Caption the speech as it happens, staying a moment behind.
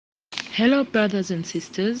Hello, brothers and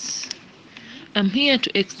sisters. I'm here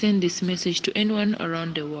to extend this message to anyone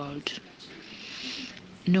around the world.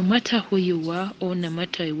 No matter who you are or no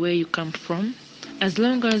matter where you come from, as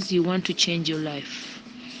long as you want to change your life,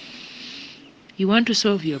 you want to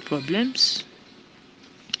solve your problems,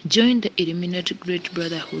 join the Illuminati Great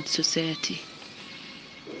Brotherhood Society.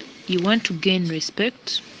 You want to gain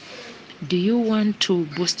respect? Do you want to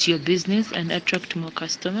boost your business and attract more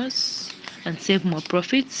customers and save more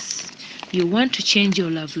profits? You want to change your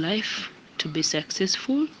love life to be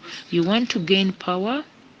successful? You want to gain power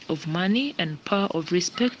of money and power of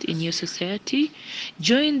respect in your society?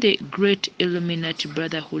 Join the Great Illuminati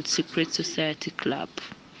Brotherhood Secret Society Club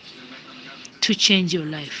to change your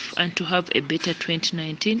life and to have a better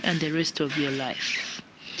 2019 and the rest of your life.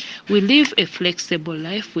 We live a flexible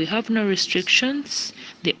life. We have no restrictions.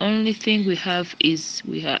 The only thing we have is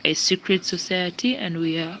we are a secret society, and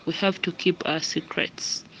we have to keep our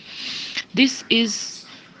secrets. This is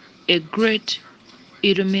a great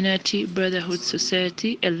Illuminati Brotherhood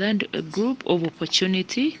Society, a group of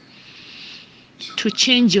opportunity to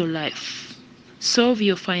change your life, solve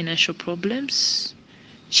your financial problems,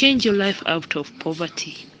 change your life out of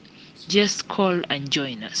poverty. Just call and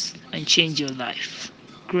join us and change your life.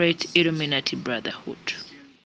 Great Illuminati Brotherhood.